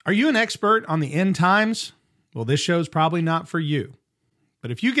Are you an expert on the end times? Well, this show's probably not for you.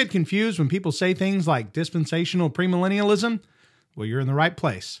 But if you get confused when people say things like dispensational premillennialism, well, you're in the right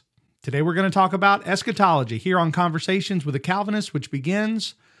place. Today we're going to talk about eschatology here on Conversations with a Calvinist, which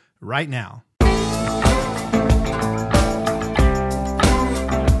begins right now.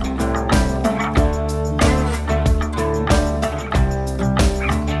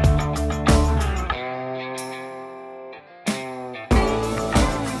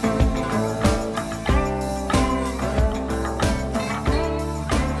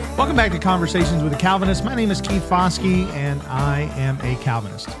 Welcome back to Conversations with a Calvinist. My name is Keith Foskey, and I am a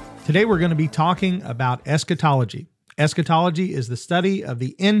Calvinist. Today we're going to be talking about eschatology. Eschatology is the study of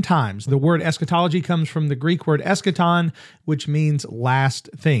the end times. The word eschatology comes from the Greek word eschaton, which means last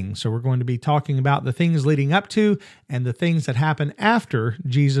thing. So we're going to be talking about the things leading up to and the things that happen after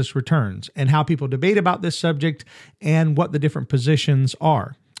Jesus returns, and how people debate about this subject and what the different positions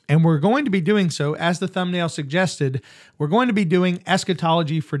are. And we're going to be doing so, as the thumbnail suggested, we're going to be doing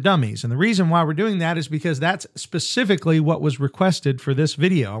eschatology for dummies. And the reason why we're doing that is because that's specifically what was requested for this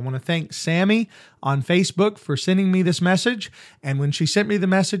video. I want to thank Sammy on Facebook for sending me this message. And when she sent me the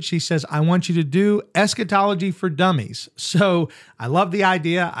message, she says, I want you to do eschatology for dummies. So I love the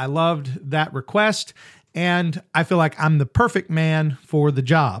idea. I loved that request. And I feel like I'm the perfect man for the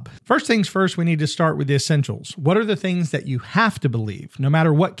job. First things first, we need to start with the essentials. What are the things that you have to believe, no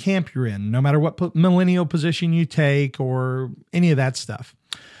matter what camp you're in, no matter what millennial position you take, or any of that stuff?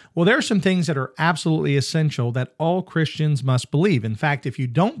 Well, there are some things that are absolutely essential that all Christians must believe. In fact, if you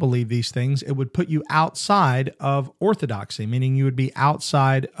don't believe these things, it would put you outside of orthodoxy, meaning you would be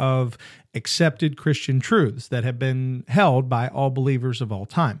outside of accepted Christian truths that have been held by all believers of all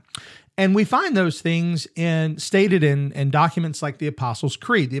time. And we find those things stated in documents like the Apostles'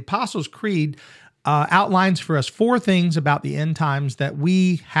 Creed. The Apostles' Creed outlines for us 4 things about the end times that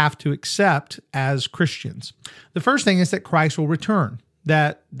we have to accept as Christians. The first thing is that Christ will return,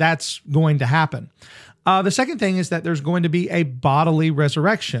 that's going to happen. The second thing is that there's going to be a bodily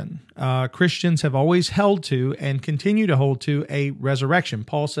resurrection. Christians have always held to and continue to hold to a resurrection.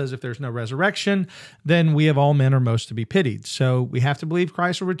 Paul says if there's no resurrection, then we of all men are most to be pitied. So we have to believe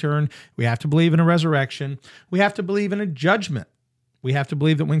Christ will return. We have to believe in a resurrection. We have to believe in a judgment. We have to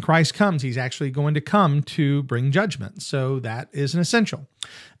believe that when Christ comes, he's actually going to come to bring judgment. So that is an essential.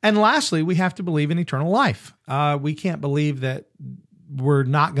 And lastly, we have to believe in eternal life. We can't believe that we're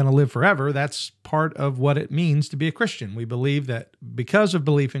not going to live forever. That's part of what it means to be a Christian. We believe that because of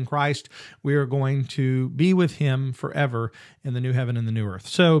belief in Christ, we are going to be with him forever in the new heaven and the new earth.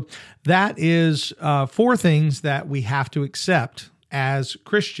 So that is 4 things that we have to accept as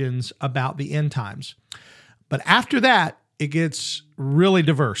Christians about the end times. But after that, it gets really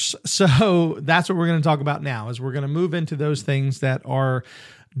diverse. So that's what we're going to talk about now, is we're going to move into those things that are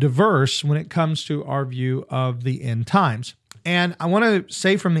diverse when it comes to our view of the end times. And I want to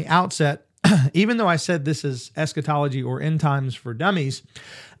say from the outset, even though I said this is eschatology or end times for dummies,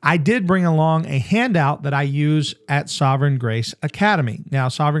 I did bring along a handout that I use at Sovereign Grace Academy. Now,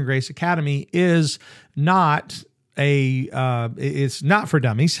 Sovereign Grace Academy is not it's not for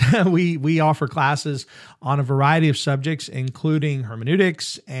dummies. We offer classes on a variety of subjects, including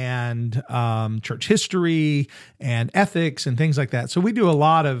hermeneutics and church history and ethics and things like that. So we do a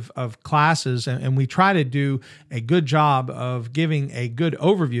lot of classes, and we try to do a good job of giving a good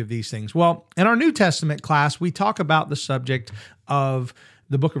overview of these things. Well, in our New Testament class, we talk about the subject of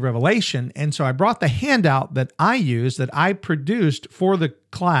the book of Revelation. And so I brought the handout that I used, that I produced for the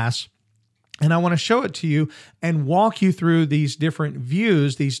class, and I want to show it to you and walk you through these different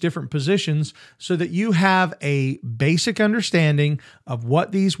views, these different positions, so that you have a basic understanding of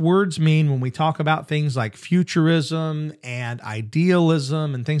what these words mean when we talk about things like futurism and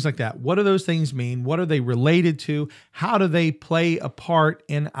idealism and things like that. What do those things mean? What are they related to? How do they play a part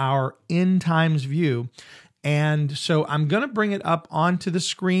in our end times view? And so I'm going to bring it up onto the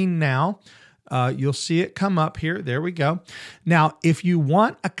screen now. You'll see it come up here. There we go. Now, if you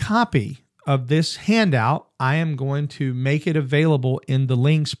want a copy of this handout, I am going to make it available in the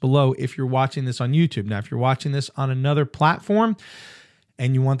links below if you're watching this on YouTube. Now, if you're watching this on another platform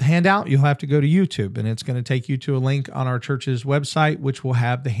and you want the handout, you'll have to go to YouTube, and it's going to take you to a link on our church's website, which will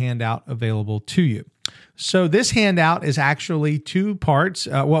have the handout available to you. So this handout is actually 2 parts.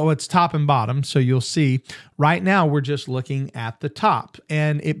 It's top and bottom. So you'll see right now we're just looking at the top,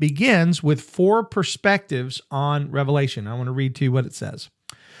 and it begins with 4 perspectives on Revelation. I want to read to you what it says.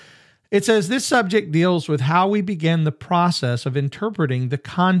 It says this subject deals with how we begin the process of interpreting the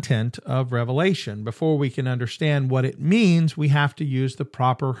content of Revelation. Before we can understand what it means, we have to use the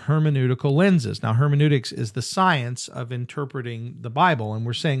proper hermeneutical lenses. Now, hermeneutics is the science of interpreting the Bible, and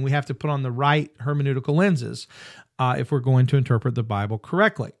we're saying we have to put on the right hermeneutical lenses if we're going to interpret the Bible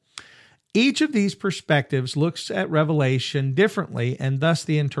correctly. Each of these perspectives looks at Revelation differently, and thus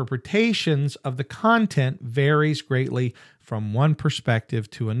the interpretations of the content varies greatly from one perspective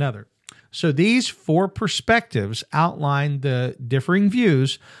to another. So these four perspectives outline the differing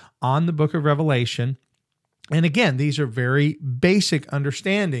views on the book of Revelation. And again, these are very basic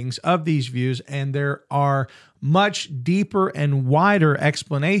understandings of these views, and there are much deeper and wider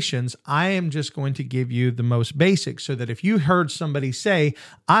explanations. I am just going to give you the most basic so that if you heard somebody say,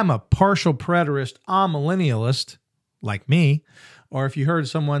 I'm a partial preterist, amillennialist, like me, or if you heard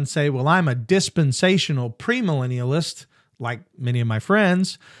someone say, well, I'm a dispensational premillennialist, like many of my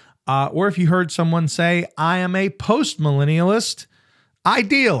friends, or if you heard someone say, I am a postmillennialist,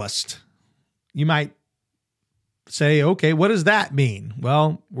 idealist, you might say, okay, what does that mean?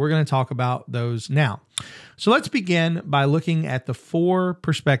 Well, we're going to talk about those now. So let's begin by looking at the four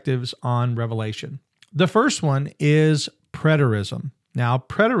perspectives on Revelation. The first one is preterism. Now,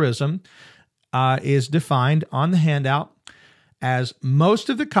 preterism is defined on the handout as most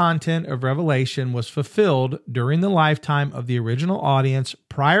of the content of Revelation was fulfilled during the lifetime of the original audience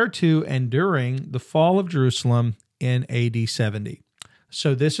prior to and during the fall of Jerusalem in AD 70.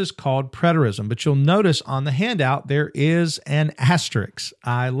 So this is called preterism, but you'll notice on the handout there is an asterisk.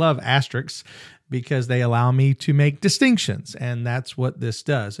 I love asterisks because they allow me to make distinctions, and that's what this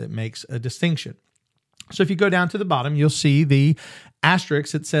does. It makes a distinction. So if you go down to the bottom, you'll see the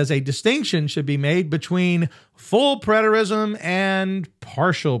asterisk. It says a distinction should be made between full preterism and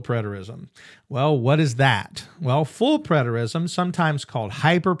partial preterism. Well, what is that? Well, full preterism, sometimes called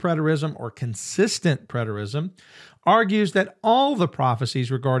hyperpreterism or consistent preterism, argues that all the prophecies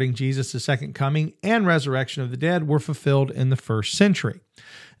regarding Jesus' second coming and resurrection of the dead were fulfilled in the first century.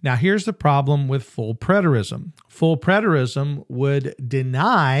 Now, here's the problem with full preterism. Full preterism would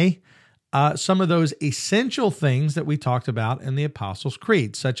deny some of those essential things that we talked about in the Apostles'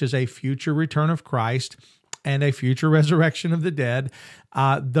 Creed, such as a future return of Christ and a future resurrection of the dead.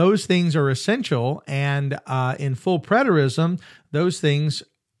 Those things are essential, and in full preterism, those things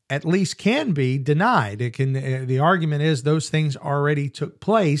at least can be denied. The argument is those things already took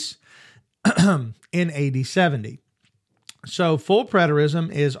place in AD 70. So full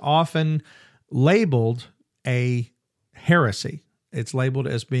preterism is often labeled a heresy. It's labeled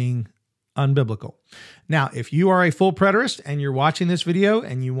as being unbiblical. Now, if you are a full preterist and you're watching this video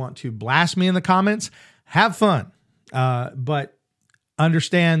and you want to blast me in the comments, have fun. But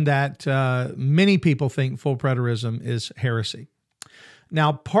understand that many people think full preterism is heresy.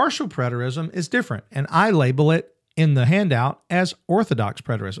 Now, partial preterism is different, and I label it in the handout as orthodox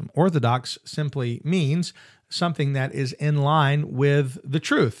preterism. Orthodox simply means something that is in line with the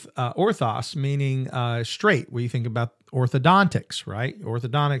truth. Orthos meaning straight, where you think about orthodontics, right?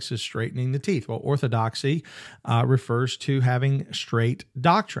 Orthodontics is straightening the teeth. Well, orthodoxy refers to having straight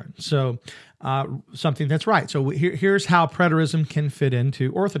doctrine. So something that's right. So here's how preterism can fit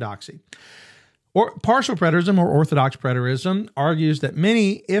into orthodoxy. Or partial preterism or orthodox preterism argues that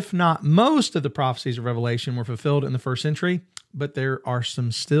many, if not most, of the prophecies of Revelation were fulfilled in the first century, but there are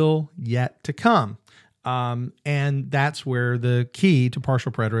some still yet to come. And that's where the key to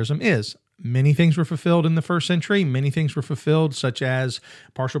partial preterism is. Many things were fulfilled in the first century. Many things were fulfilled, such as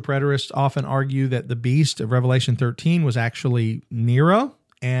partial preterists often argue that the beast of Revelation 13 was actually Nero,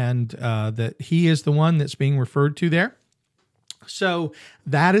 and that he is the one that's being referred to there. So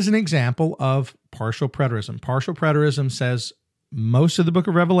that is an example of partial preterism. Partial preterism says most of the book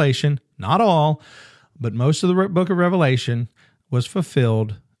of Revelation, not all, but most of the book of Revelation was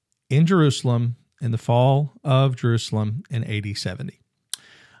fulfilled in Jerusalem in the fall of Jerusalem in AD 70.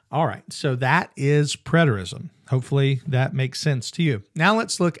 All right, so that is preterism. Hopefully that makes sense to you. Now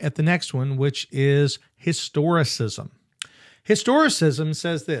let's look at the next one, which is historicism. Historicism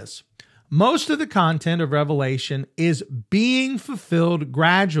says this: most of the content of Revelation is being fulfilled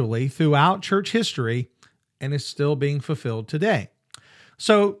gradually throughout church history and is still being fulfilled today.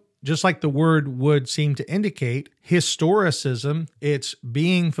 So just like the word would seem to indicate, historicism, it's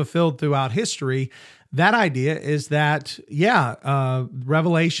being fulfilled throughout history. That idea is that,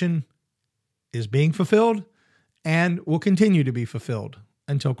 Revelation is being fulfilled and will continue to be fulfilled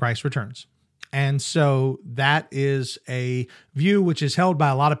until Christ returns. And so that is a view which is held by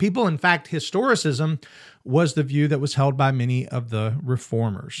a lot of people. In fact, historicism was the view that was held by many of the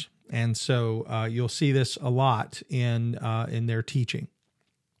reformers. And so you'll see this a lot in their teaching.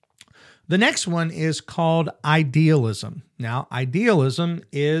 The next one is called idealism. Now, idealism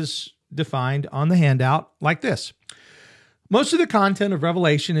is defined on the handout like this. Most of the content of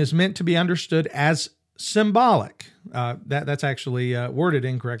Revelation is meant to be understood as symbolic. That's actually worded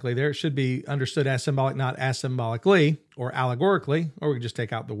incorrectly there. It should be understood as symbolic, not as symbolically or allegorically, or we can just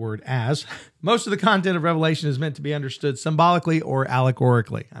take out the word as. Most of the content of Revelation is meant to be understood symbolically or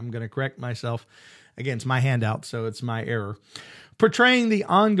allegorically. I'm going to correct myself. Again, it's my handout, so it's my error. Portraying the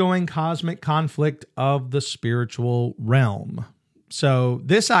ongoing cosmic conflict of the spiritual realm. So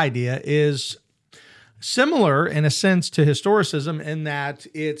this idea is similar in a sense to historicism in that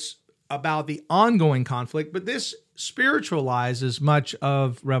it's about the ongoing conflict, but this spiritualizes much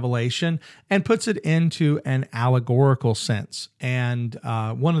of Revelation and puts it into an allegorical sense. And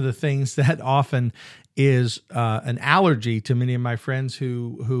one of the things that often is an allergy to many of my friends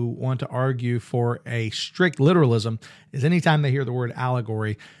who want to argue for a strict literalism is anytime they hear the word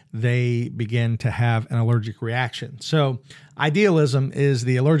allegory, they begin to have an allergic reaction. So idealism is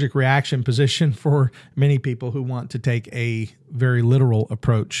the allergic reaction position for many people who want to take a very literal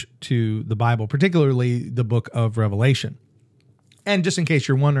approach to the Bible, particularly the book of Revelation. And just in case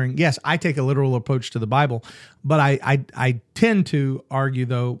you're wondering, yes, I take a literal approach to the Bible, but I tend to argue,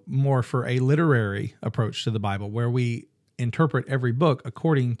 though, more for a literary approach to the Bible, where we interpret every book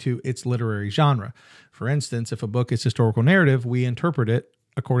according to its literary genre. For instance, if a book is historical narrative, we interpret it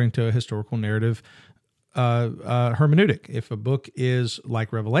according to a historical narrative hermeneutic. If a book is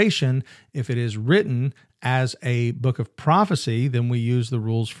like Revelation, if it is written as a book of prophecy, then we use the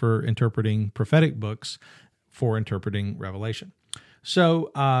rules for interpreting prophetic books for interpreting Revelation.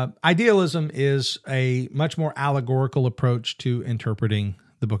 So idealism is a much more allegorical approach to interpreting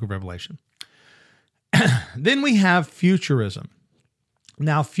the book of Revelation. Then we have futurism.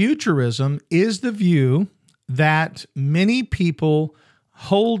 Now, futurism is the view that many people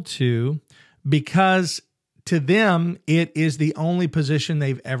hold to because to them it is the only position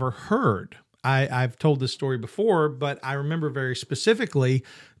they've ever heard. I've told this story before, but I remember very specifically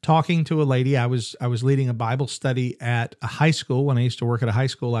talking to a lady. I was leading a Bible study at a high school. When I used to work at a high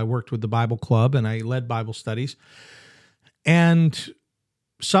school, I worked with the Bible club and I led Bible studies. And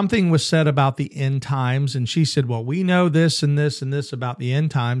something was said about the end times, and she said, well, we know this and this and this about the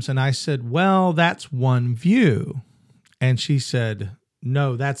end times. And I said, well, that's one view. And she said,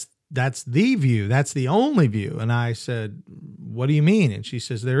 no, that's the view. That's the only view. And I said, what do you mean? And she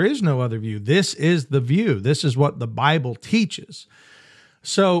says, there is no other view. This is the view. This is what the Bible teaches.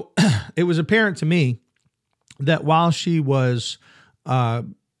 So it was apparent to me that while she was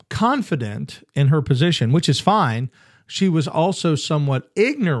confident in her position, which is fine, she was also somewhat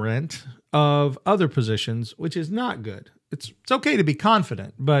ignorant of other positions, which is not good. It's okay to be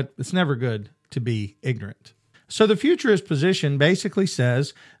confident, but it's never good to be ignorant. So the futurist position basically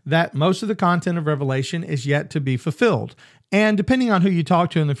says that most of the content of Revelation is yet to be fulfilled. And depending on who you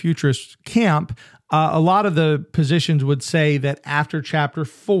talk to in the futurist camp, a lot of the positions would say that after chapter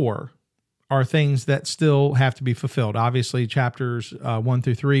 4 are things that still have to be fulfilled. Obviously, chapters 1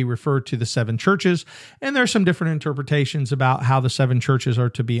 through 3 refer to the 7 churches, and there are some different interpretations about how the 7 churches are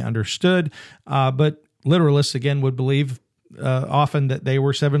to be understood. But literalists, again, would believe often that they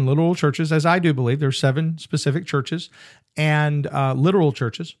were 7 literal churches, as I do believe. There's 7 specific churches and literal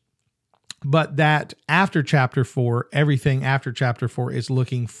churches, but that after chapter 4, everything after chapter 4 is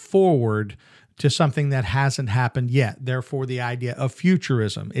looking forward to something that hasn't happened yet. Therefore, the idea of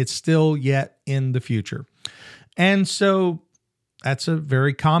futurism, it's still yet in the future. And so that's a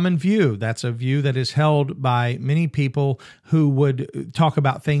very common view. That's a view that is held by many people who would talk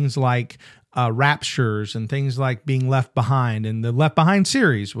about things like raptures and things like being left behind. And the Left Behind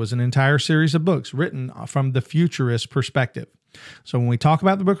series was an entire series of books written from the futurist perspective. So when we talk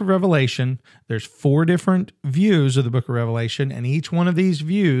about the book of Revelation, there's 4 different views of the book of Revelation, and each one of these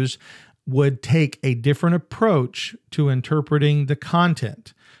views would take a different approach to interpreting the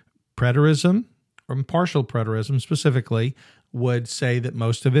content. Preterism, or partial preterism specifically, would say that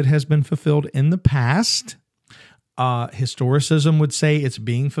most of it has been fulfilled in the past. Historicism would say it's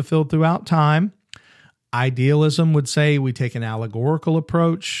being fulfilled throughout time. Idealism would say we take an allegorical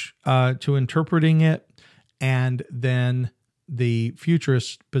approach to interpreting it. And then the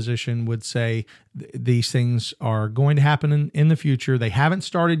futurist position would say these things are going to happen in the future. They haven't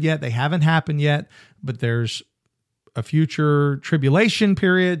started yet. They haven't happened yet, but there's a future tribulation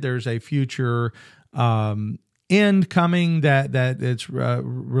period. There's a future end coming that it's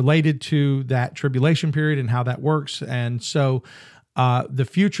related to that tribulation period and how that works. And so the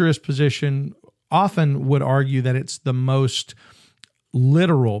futurist position often would argue that it's the most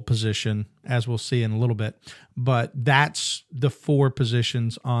literal position, as we'll see in a little bit, but that's the 4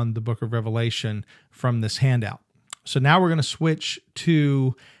 positions on the book of Revelation from this handout. So now we're going to switch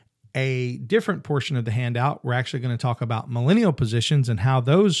to a different portion of the handout. We're actually going to talk about millennial positions and how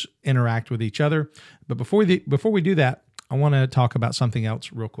those interact with each other. But before we do that, I want to talk about something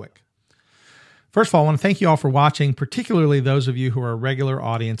else real quick. First of all, I want to thank you all for watching, particularly those of you who are a regular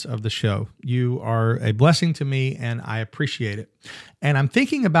audience of the show. You are a blessing to me, and I appreciate it. And I'm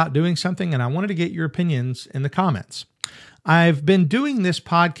thinking about doing something, and I wanted to get your opinions in the comments. I've been doing this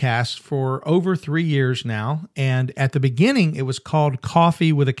podcast for over 3 years now, and at the beginning, it was called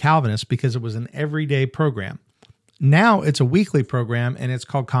Coffee with a Calvinist because it was an everyday program. Now it's a weekly program, and it's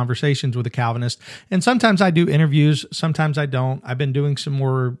called Conversations with a Calvinist. And sometimes I do interviews, sometimes I don't. I've been doing some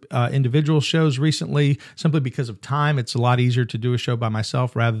more individual shows recently, simply because of time. It's a lot easier to do a show by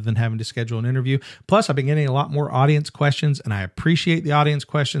myself rather than having to schedule an interview. Plus, I've been getting a lot more audience questions, and I appreciate the audience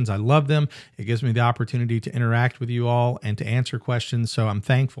questions. I love them. It gives me the opportunity to interact with you all and to answer questions, so I'm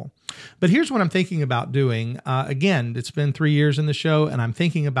thankful. But here's what I'm thinking about doing. Again, it's been 3 years in the show, and I'm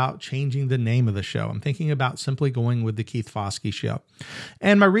thinking about changing the name of the show. I'm thinking about simply going with the Keith Foskey Show.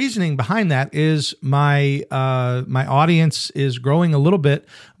 And my reasoning behind that is my audience is growing a little bit,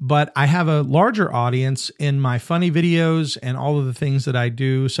 but I have a larger audience in my funny videos and all of the things that I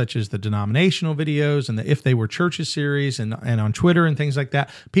do, such as the denominational videos and the If They Were Churches series and on Twitter and things like that.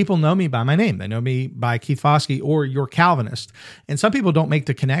 People know me by my name. They know me by Keith Foskey or Your Calvinist. And some people don't make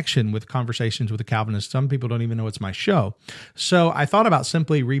the connection with Conversations with a Calvinist. Some people don't even know it's my show. So I thought about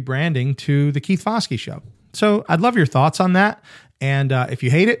simply rebranding to the Keith Foskey Show. So I'd love your thoughts on that. And if you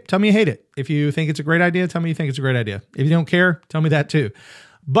hate it, tell me you hate it. If you think it's a great idea, tell me you think it's a great idea. If you don't care, tell me that too.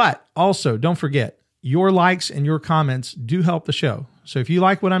 But also, don't forget, your likes and your comments do help the show. So if you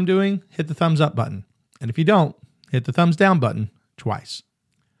like what I'm doing, hit the thumbs up button. And if you don't, hit the thumbs down button twice.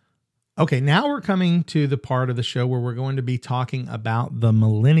 Okay, now we're coming to the part of the show where we're going to be talking about the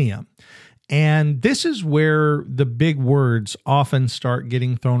millennium. And this is where the big words often start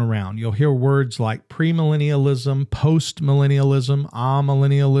getting thrown around. You'll hear words like premillennialism, postmillennialism,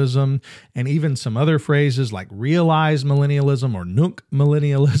 amillennialism, and even some other phrases like realized millennialism or nunc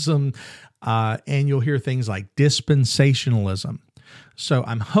millennialism. And you'll hear things like dispensationalism. So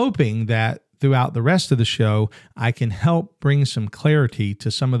I'm hoping that throughout the rest of the show, I can help bring some clarity to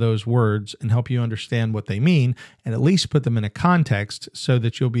some of those words and help you understand what they mean and at least put them in a context so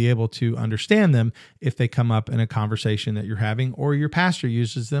that you'll be able to understand them if they come up in a conversation that you're having or your pastor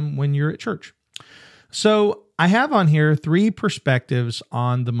uses them when you're at church. So I have on here 3 perspectives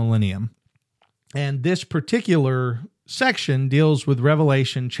on the millennium. And this particular section deals with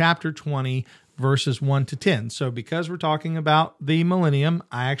Revelation chapter 20, verses 1 to 10. So because we're talking about the millennium,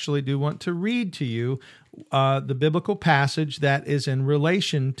 I actually do want to read to you the biblical passage that is in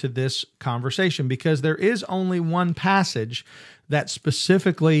relation to this conversation, because there is only one passage that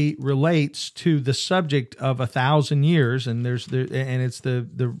specifically relates to the subject of 1,000 years, and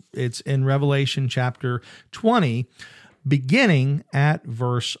it's in Revelation chapter 20, beginning at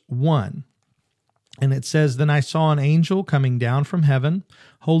verse 1. And it says, "Then I saw an angel coming down from heaven,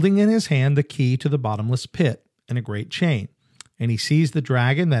 holding in his hand the key to the bottomless pit and a great chain. And he seized the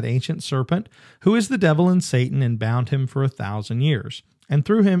dragon, that ancient serpent, who is the devil and Satan, and bound him for 1,000 years, and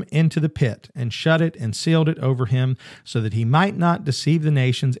threw him into the pit, and shut it and sealed it over him, so that he might not deceive the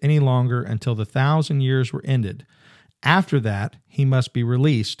nations any longer until the 1,000 years were ended. After that, he must be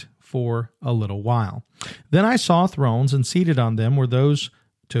released for a little while. Then I saw thrones, and seated on them were those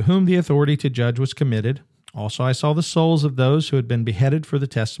to whom the authority to judge was committed. Also I saw the souls of those who had been beheaded for the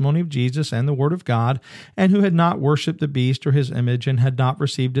testimony of Jesus and the word of God, and who had not worshipped the beast or his image, and had not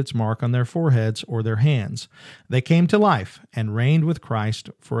received its mark on their foreheads or their hands. They came to life and reigned with Christ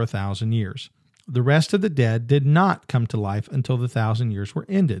for 1,000 years. The rest of the dead did not come to life until the 1,000 years were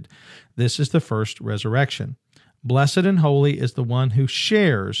ended. This is the first resurrection. Blessed and holy is the one who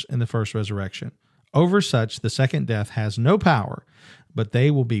shares in the first resurrection. Over such the second death has no power, but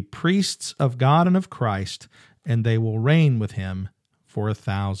they will be priests of God and of Christ, and they will reign with him for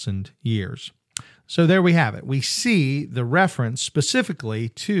 1,000 years." So there we have it. We see the reference specifically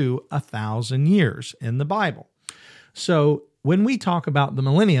to 1,000 years in the Bible. So when we talk about the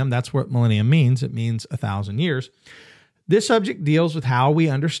millennium, that's what millennium means. It means 1,000 years. This subject deals with how we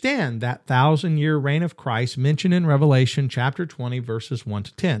understand that 1,000-year reign of Christ mentioned in Revelation chapter 20, verses 1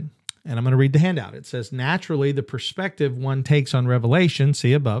 to 10. and I'm going to read the handout. It says, naturally, the perspective one takes on Revelation,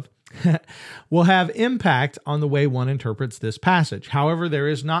 see above, will have impact on the way one interprets this passage. However, there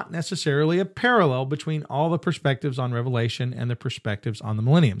is not necessarily a parallel between all the perspectives on Revelation and the perspectives on the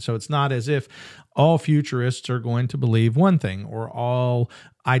millennium. So it's not as if all futurists are going to believe one thing, or all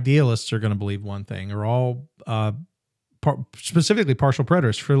idealists are going to believe one thing, or all specifically partial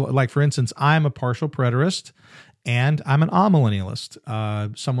preterists. For instance, I'm a partial preterist, and I'm an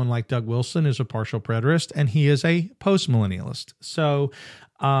amillennialist. Someone like Doug Wilson is a partial preterist, and he is a postmillennialist. So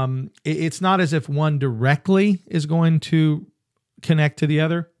it's not as if one directly is going to connect to the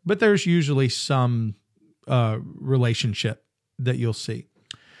other, but there's usually some relationship that you'll see.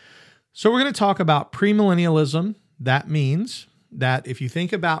 So we're going to talk about premillennialism. That means that if you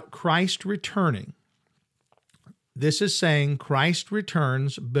think about Christ returning, this is saying Christ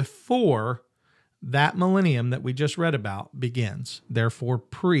returns before that millennium that we just read about begins, therefore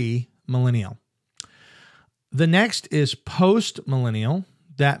pre-millennial. The next is post-millennial.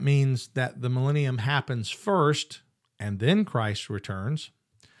 That means that the millennium happens first, and then Christ returns.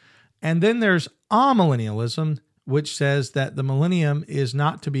 And then there's amillennialism, which says that the millennium is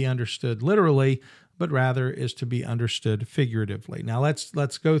not to be understood literally, but rather is to be understood figuratively. Now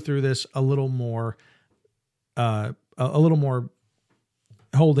let's go through this a little more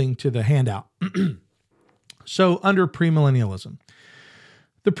holding to the handout. So under premillennialism,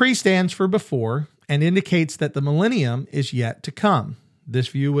 the pre stands for before and indicates that the millennium is yet to come. This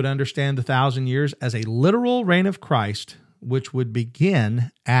view would understand the 1,000 years as a literal reign of Christ, which would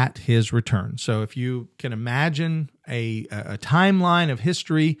begin at his return. So if you can imagine a timeline of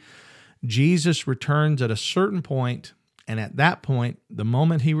history, Jesus returns at a certain point, and at that point, the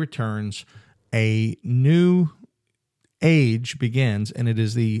moment he returns, a new age begins, and it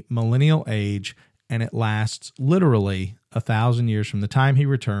is the millennial age, and it lasts literally 1,000 years from the time he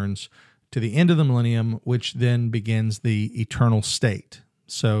returns to the end of the millennium, which then begins the eternal state.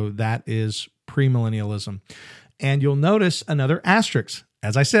 So that is premillennialism. And you'll notice another asterisk.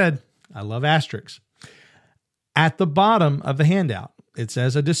 As I said, I love asterisks. At the bottom of the handout, it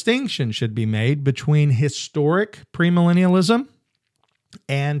says a distinction should be made between historic premillennialism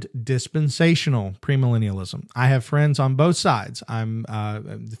and dispensational premillennialism. I have friends on both sides. I'm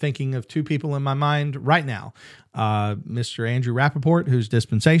thinking of two people in my mind right now, Mr. Andrew Rappaport, who's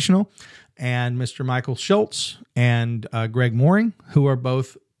dispensational, and Mr. Michael Schultz and Greg Mooring, who are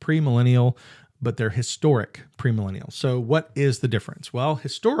both premillennial, but they're historic premillennial. So what is the difference? Well,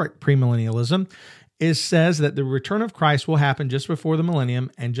 historic premillennialism says that the return of Christ will happen just before the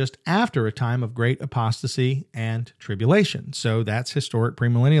millennium and just after a time of great apostasy and tribulation. So that's historic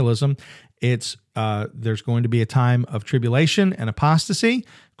premillennialism. It's there's going to be a time of tribulation and apostasy.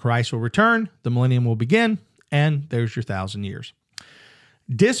 Christ will return, the millennium will begin, and there's your 1,000 years.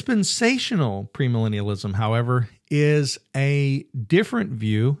 Dispensational premillennialism, however, is a different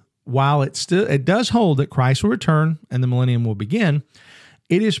view. While it does hold that Christ will return and the millennium will begin,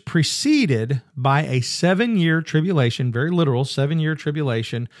 it is preceded by a 7-year tribulation, very literal 7-year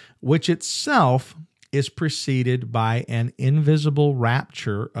tribulation, which itself is preceded by an invisible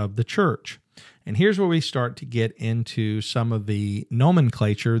rapture of the church. And here's where we start to get into some of the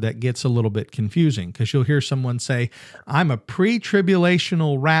nomenclature that gets a little bit confusing, because you'll hear someone say, I'm a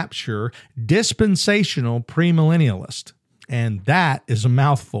pre-tribulational rapture, dispensational premillennialist. And that is a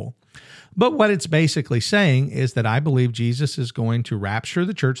mouthful. But what it's basically saying is that I believe Jesus is going to rapture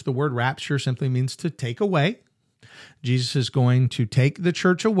the church. The word rapture simply means to take away. Jesus is going to take the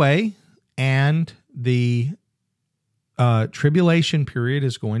church away, and the tribulation period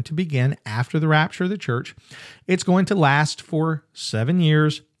is going to begin after the rapture of the church. It's going to last for 7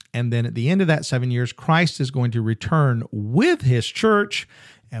 years, and then at the end of that 7 years, Christ is going to return with his church,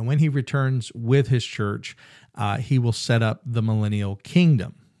 and when he returns with his church, he will set up the millennial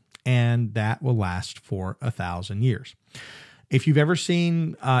kingdom, and that will last for 1,000 years. If you've ever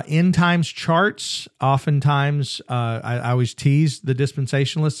seen end times charts, oftentimes I always tease the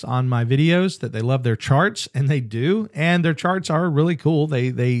dispensationalists on my videos that they love their charts, and they do, and their charts are really cool.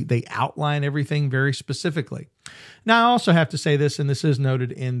 They outline everything very specifically. Now, I also have to say this, and this is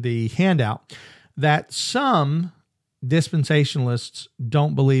noted in the handout, that some dispensationalists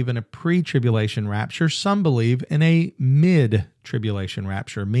don't believe in a pre-tribulation rapture. Some believe in a mid-tribulation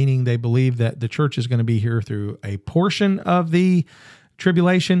rapture, meaning they believe that the church is going to be here through a portion of the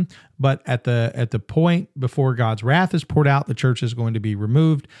tribulation, but at the point before God's wrath is poured out, the church is going to be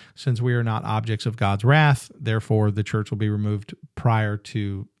removed. Since we are not objects of God's wrath, therefore the church will be removed prior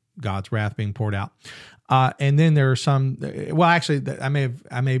to God's wrath being poured out. And then there are some. Well, actually, I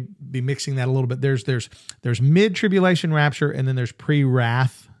may be mixing that a little bit. There's mid tribulation rapture, and then there's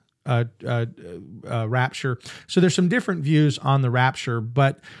pre-wrath rapture. So there's some different views on the rapture,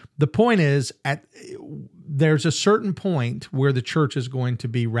 but the point is there's a certain point where the church is going to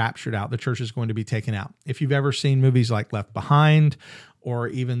be raptured out. The church is going to be taken out. If you've ever seen movies like Left Behind or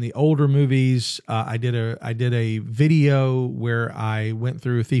even the older movies, I did a video where I went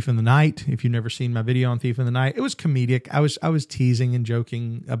through Thief in the Night. If you've never seen my video on Thief in the Night, it was comedic. I was teasing and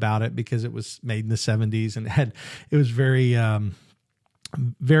joking about it because it was made in the 70s and it was very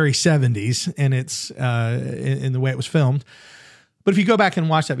 70s, and it's in the way it was filmed. But if you go back and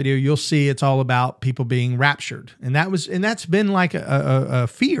watch that video, you'll see it's all about people being raptured, and that's been like a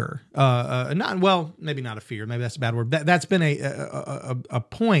fear. Maybe not a fear. Maybe that's a bad word. That's been a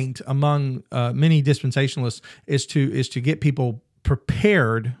point among many dispensationalists is to get people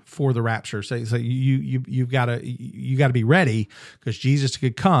prepared for the rapture. So you've got to be ready because Jesus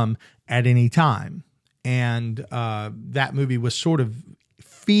could come at any time, and that movie was sort of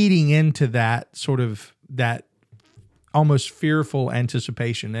feeding into that almost fearful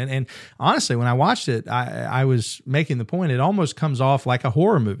anticipation. And honestly, when I watched it, I was making the point, it almost comes off like a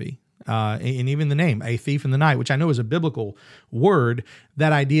horror movie. And even the name, A Thief in the Night, which I know is a biblical word,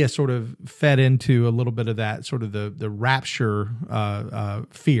 that idea sort of fed into a little bit of that sort of the rapture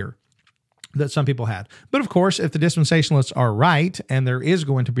fear that some people had. But of course, if the dispensationalists are right, and there is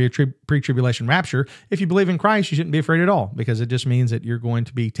going to be a pre-tribulation rapture, if you believe in Christ, you shouldn't be afraid at all, because it just means that you're going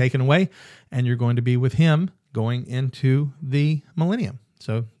to be taken away and you're going to be with him going into the millennium.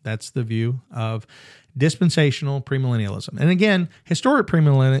 So that's the view of dispensational premillennialism. And again, historic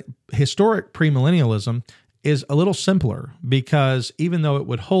premillennialism is a little simpler, because even though it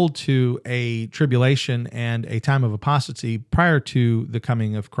would hold to a tribulation and a time of apostasy prior to the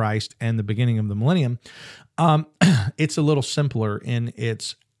coming of Christ and the beginning of the millennium, it's a little simpler in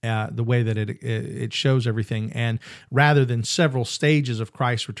its the way that it shows everything. And rather than several stages of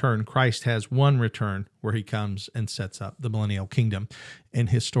Christ's return, Christ has one return where he comes and sets up the millennial kingdom in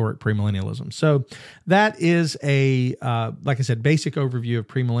historic premillennialism. So that is like I said, basic overview of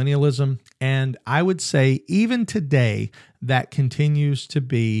premillennialism. And I would say even today, that continues to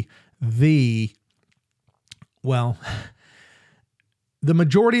be the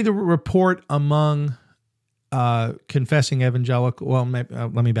majority of the report among confessing evangelical. Well,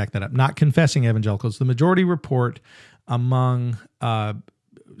 let me back that up. Not confessing evangelicals. The majority report among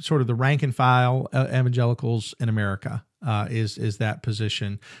sort of the rank and file evangelicals in America is that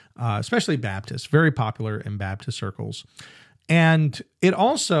position, especially Baptists, very popular in Baptist circles. And it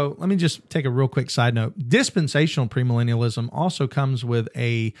also, let me just take a real quick side note. Dispensational premillennialism also comes with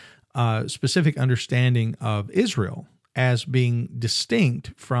a specific understanding of Israel as being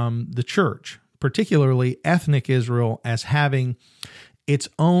distinct from the church, particularly ethnic Israel as having its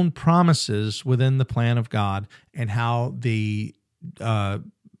own promises within the plan of God, and how the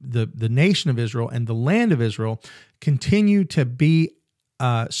nation of Israel and the land of Israel continue to be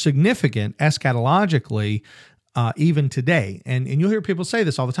significant eschatologically even today. And you'll hear people say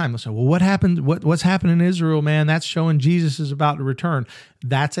this all the time. They'll say, well, what happened? What's happened in Israel, man? That's showing Jesus is about to return.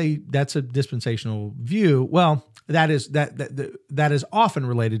 That's a dispensational view. Well, that is often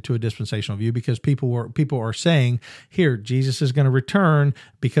related to a dispensational view, because people are saying, here, Jesus is going to return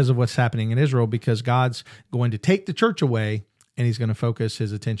because of what's happening in Israel, because God's going to take the church away and he's going to focus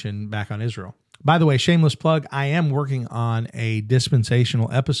his attention back on Israel. By the way, shameless plug, I am working on a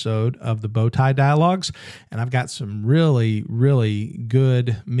dispensational episode of the Bowtie Dialogues, and I've got some really, really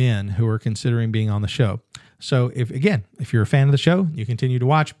good men who are considering being on the show. So if you're a fan of the show, you continue to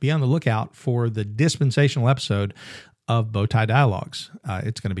watch, be on the lookout for the dispensational episode of Bowtie Dialogues.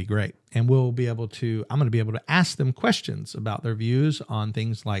 It's going to be great. And I'm going to be able to ask them questions about their views on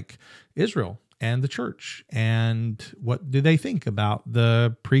things like Israel and the church, and what do they think about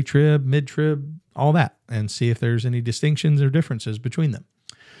the pre-trib, mid-trib, all that, and see if there's any distinctions or differences between them.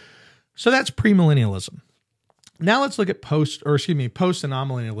 So that's premillennialism. Now let's look at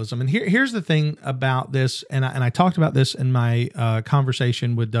post-amillennialism. And here's the thing about this, and I talked about this in my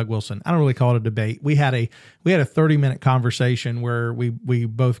conversation with Doug Wilson. I don't really call it a debate. We had a 30-minute conversation where we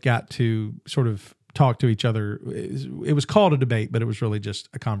both got to sort of talk to each other. It was called a debate, but it was really just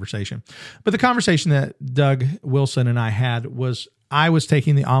a conversation. But the conversation that Doug Wilson and I had was, I was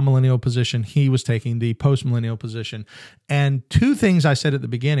taking the amillennial position, he was taking the postmillennial position. And two things I said at the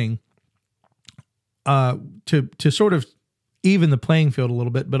beginning to sort of even the playing field a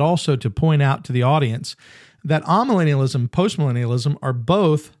little bit, but also to point out to the audience that amillennialism and postmillennialism are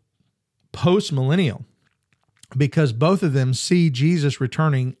both postmillennial, because both of them see Jesus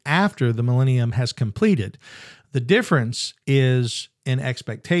returning after the millennium has completed. The difference is in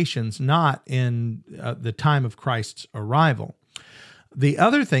expectations, not in the time of Christ's arrival. The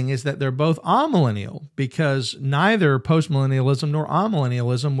other thing is that they're both amillennial, because neither postmillennialism nor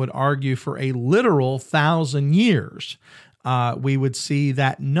amillennialism would argue for a literal 1,000 years. We would see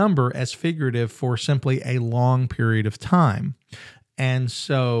that number as figurative for simply a long period of time. And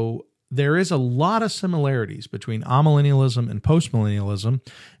so there is a lot of similarities between amillennialism and postmillennialism.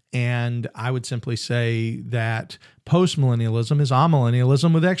 And I would simply say that postmillennialism is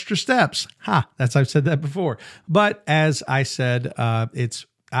amillennialism with extra steps. I've said that before. But as I said,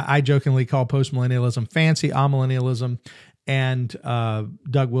 I jokingly call postmillennialism fancy amillennialism, and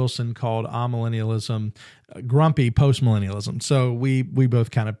Doug Wilson called amillennialism grumpy postmillennialism. So we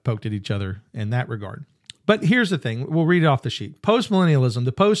both kind of poked at each other in that regard. But here's the thing. We'll read it off the sheet. Postmillennialism,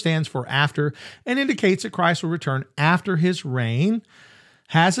 the post stands for after and indicates that Christ will return after his reign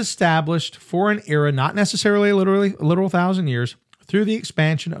has established for an era, not necessarily a literal 1,000 years, through the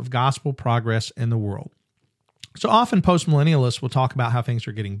expansion of gospel progress in the world. So often postmillennialists will talk about how things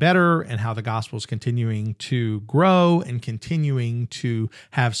are getting better and how the gospel is continuing to grow and continuing to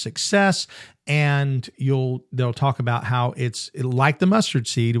have success. And they'll talk about how it's like the mustard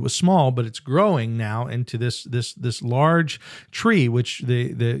seed. It was small, but it's growing now into this large tree, which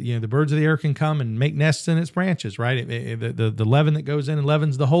the birds of the air can come and make nests in its branches. Right, the leaven that goes in and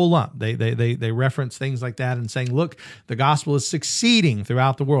leavens the whole lump. They reference things like that and saying, look, the gospel is succeeding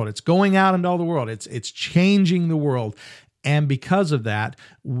throughout the world. It's going out into all the world. It's changing the world. And because of that,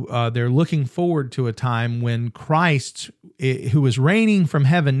 they're looking forward to a time when Christ, who is reigning from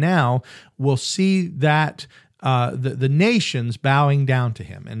heaven now, will see that the nations bowing down to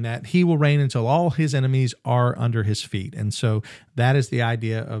him, and that he will reign until all his enemies are under his feet. And so that is the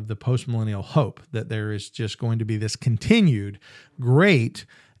idea of the postmillennial hope, that there is just going to be this continued great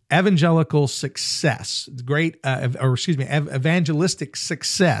evangelical success, evangelistic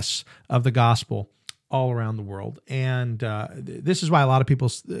success of the gospel all around the world. And this is why a lot of people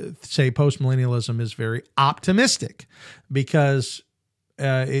say postmillennialism is very optimistic, because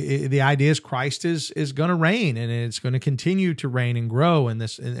the idea is Christ is going to reign, and it's going to continue to reign and grow, and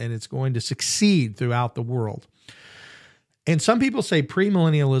it's going to succeed throughout the world. And some people say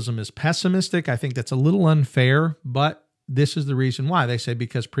premillennialism is pessimistic. I think that's a little unfair, but this is the reason why. They say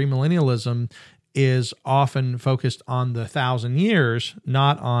because premillennialism is often focused on the 1,000 years,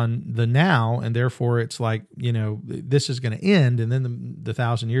 not on the now, and therefore it's like, this is going to end, and then the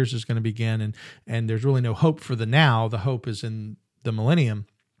 1,000 years is going to begin, and there's really no hope for the now. The hope is in the millennium.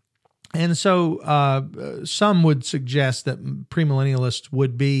 And so some would suggest that premillennialists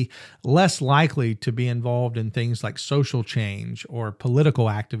would be less likely to be involved in things like social change or political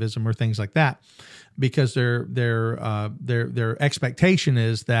activism or things like that, because their expectation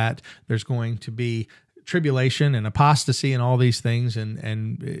is that there's going to be tribulation and apostasy and all these things,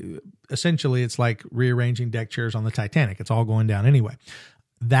 and essentially it's like rearranging deck chairs on the Titanic. It's all going down anyway.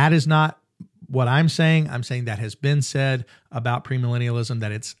 That is not what I'm saying. I'm saying that has been said about premillennialism,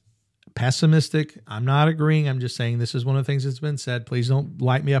 that it's pessimistic. I'm not agreeing. I'm just saying this is one of the things that's been said. Please don't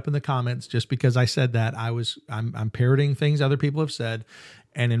light me up in the comments just because I said that. I'm parroting things other people have said.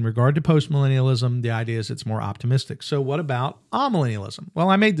 And in regard to postmillennialism, the idea is it's more optimistic. So what about amillennialism? Well,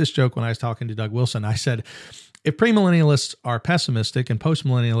 I made this joke when I was talking to Doug Wilson. I said, if premillennialists are pessimistic and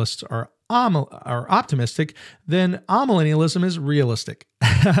postmillennialists are optimistic, then amillennialism is realistic.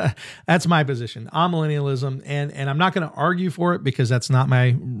 That's my position. Amillennialism, and I'm not going to argue for it because that's not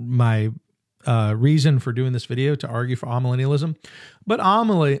my reason for doing this video, to argue for amillennialism. But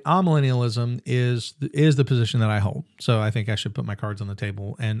amillennialism is the position that I hold. So I think I should put my cards on the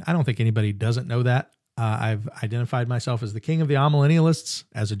table, and I don't think anybody doesn't know that. I've identified myself as the king of the amillennialists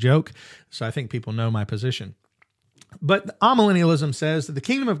as a joke, so I think people know my position. But amillennialism says that the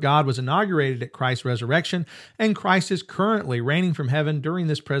kingdom of God was inaugurated at Christ's resurrection, and Christ is currently reigning from heaven during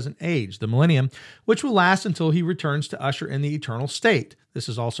this present age, the millennium, which will last until he returns to usher in the eternal state. This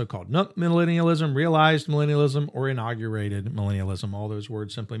is also called millennialism, realized millennialism, or inaugurated millennialism. All those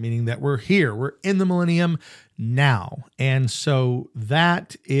words simply meaning that we're here, we're in the millennium now. And so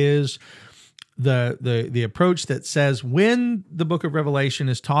that is the approach that says when the book of Revelation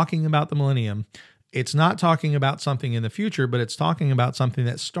is talking about the millennium, it's not talking about something in the future, but it's talking about something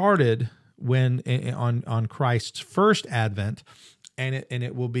that started when on Christ's first advent, and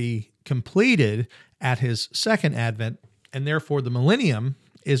it will be completed at his second advent, and therefore the millennium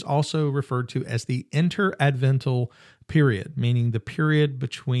is also referred to as the interadvental period, meaning the period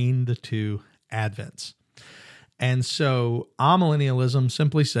between the two advents. And so amillennialism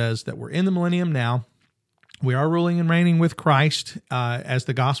simply says that we're in the millennium now. We are ruling and reigning with Christ as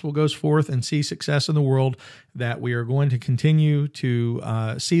the gospel goes forth and see success in the world, that we are going to continue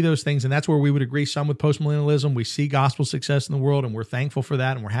to see those things. And that's where we would agree some with postmillennialism. We see gospel success in the world, and we're thankful for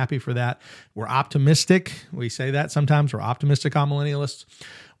that, and we're happy for that. We're optimistic. We say that sometimes. We're optimistic on millennialists.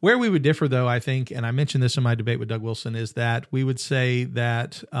 Where we would differ, though, I think, and I mentioned this in my debate with Doug Wilson, is that we would say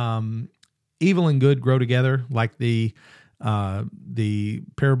that evil and good grow together, like the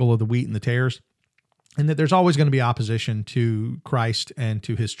parable of the wheat and the tares, and that there's always going to be opposition to Christ and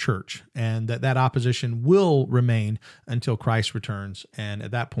to his church, and that opposition will remain until Christ returns. And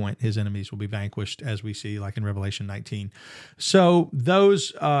at that point, his enemies will be vanquished, as we see like in Revelation 19. So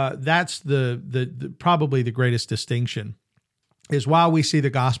that's the probably the greatest distinction, is while we see the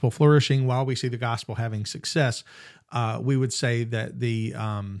gospel flourishing, while we see the gospel having success, we would say that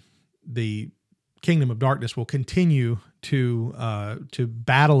the kingdom of darkness will continue to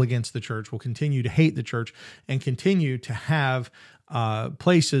battle against the church, will continue to hate the church, and continue to have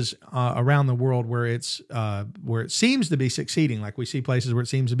places around the world where it seems to be succeeding, like we see places where it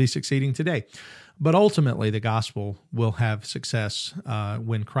seems to be succeeding today. But ultimately, the gospel will have success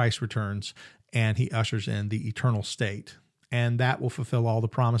when Christ returns and he ushers in the eternal state. And that will fulfill all the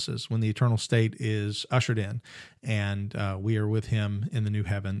promises when the eternal state is ushered in, and we are with him in the new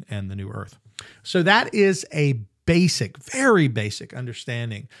heaven and the new earth. So that is a very basic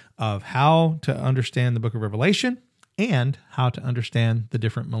understanding of how to understand the book of Revelation and how to understand the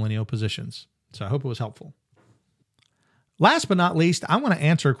different millennial positions. So I hope it was helpful. Last but not least, I want to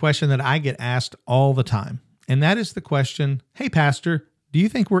answer a question that I get asked all the time. And that is the question, hey, Pastor, do you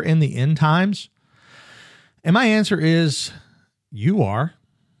think we're in the end times? And my answer is, you are.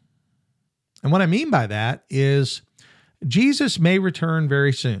 And what I mean by that is Jesus may return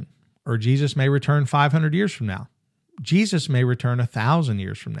very soon, or Jesus may return 500 years from now. Jesus may return 1,000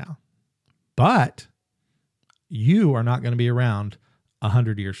 years from now. But you are not going to be around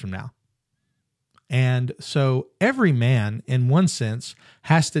 100 years from now. And so every man, in one sense,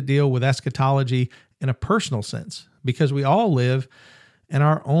 has to deal with eschatology in a personal sense, because we all live in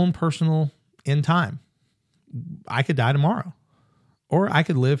our own personal end time. I could die tomorrow, or I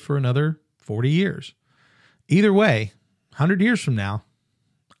could live for another 40 years. Either way, 100 years from now,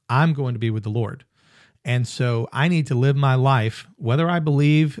 I'm going to be with the Lord. And so I need to live my life, whether I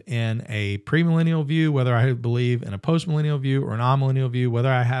believe in a premillennial view, whether I believe in a postmillennial view or an amillennial view,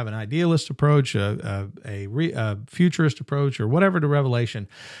 whether I have an idealist approach, a futurist approach, or whatever to Revelation,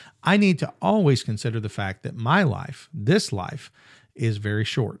 I need to always consider the fact that my life, this life, is very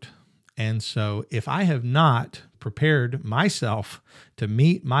short. And so if I have not prepared myself to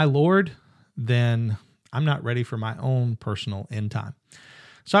meet my Lord, then I'm not ready for my own personal end time.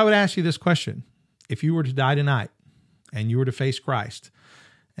 So I would ask you this question. If you were to die tonight and you were to face Christ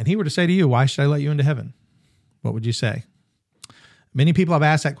and he were to say to you, why should I let you into heaven? What would you say? Many people I've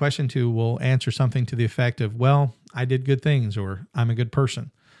asked that question to will answer something to the effect of, well, I did good things, or I'm a good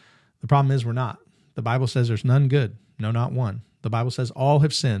person. The problem is we're not. The Bible says there's none good, no, not one. The Bible says all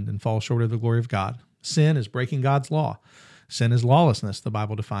have sinned and fall short of the glory of God. Sin is breaking God's law. Sin is lawlessness, the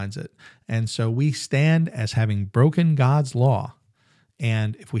Bible defines it. And so we stand as having broken God's law.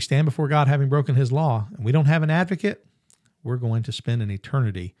 And if we stand before God having broken his law and we don't have an advocate, we're going to spend an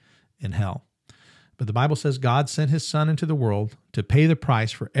eternity in hell. But the Bible says God sent his Son into the world to pay the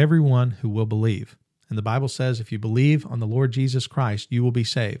price for everyone who will believe. And the Bible says if you believe on the Lord Jesus Christ, you will be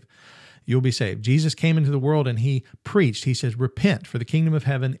saved. You'll be saved. Jesus came into the world and he preached. He says, repent, for the kingdom of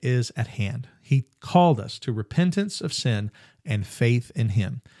heaven is at hand. He called us to repentance of sin and faith in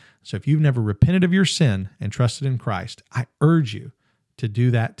him. So if you've never repented of your sin and trusted in Christ, I urge you to do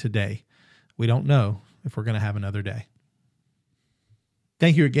that today. We don't know if we're going to have another day.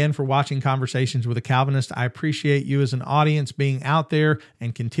 Thank you again for watching Conversations with a Calvinist. I appreciate you as an audience being out there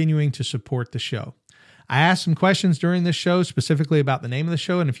and continuing to support the show. I asked some questions during this show specifically about the name of the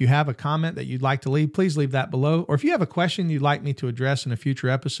show, and if you have a comment that you'd like to leave, please leave that below. Or if you have a question you'd like me to address in a future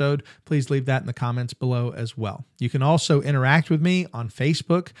episode, please leave that in the comments below as well. You can also interact with me on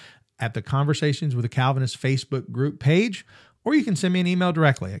Facebook at the Conversations with a Calvinist Facebook group page, or you can send me an email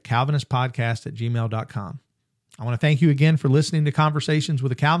directly at calvinistpodcast@gmail.com. I want to thank you again for listening to Conversations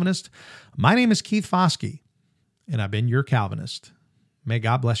with a Calvinist. My name is Keith Foskey, and I've been your Calvinist. May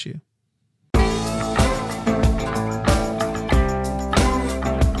God bless you.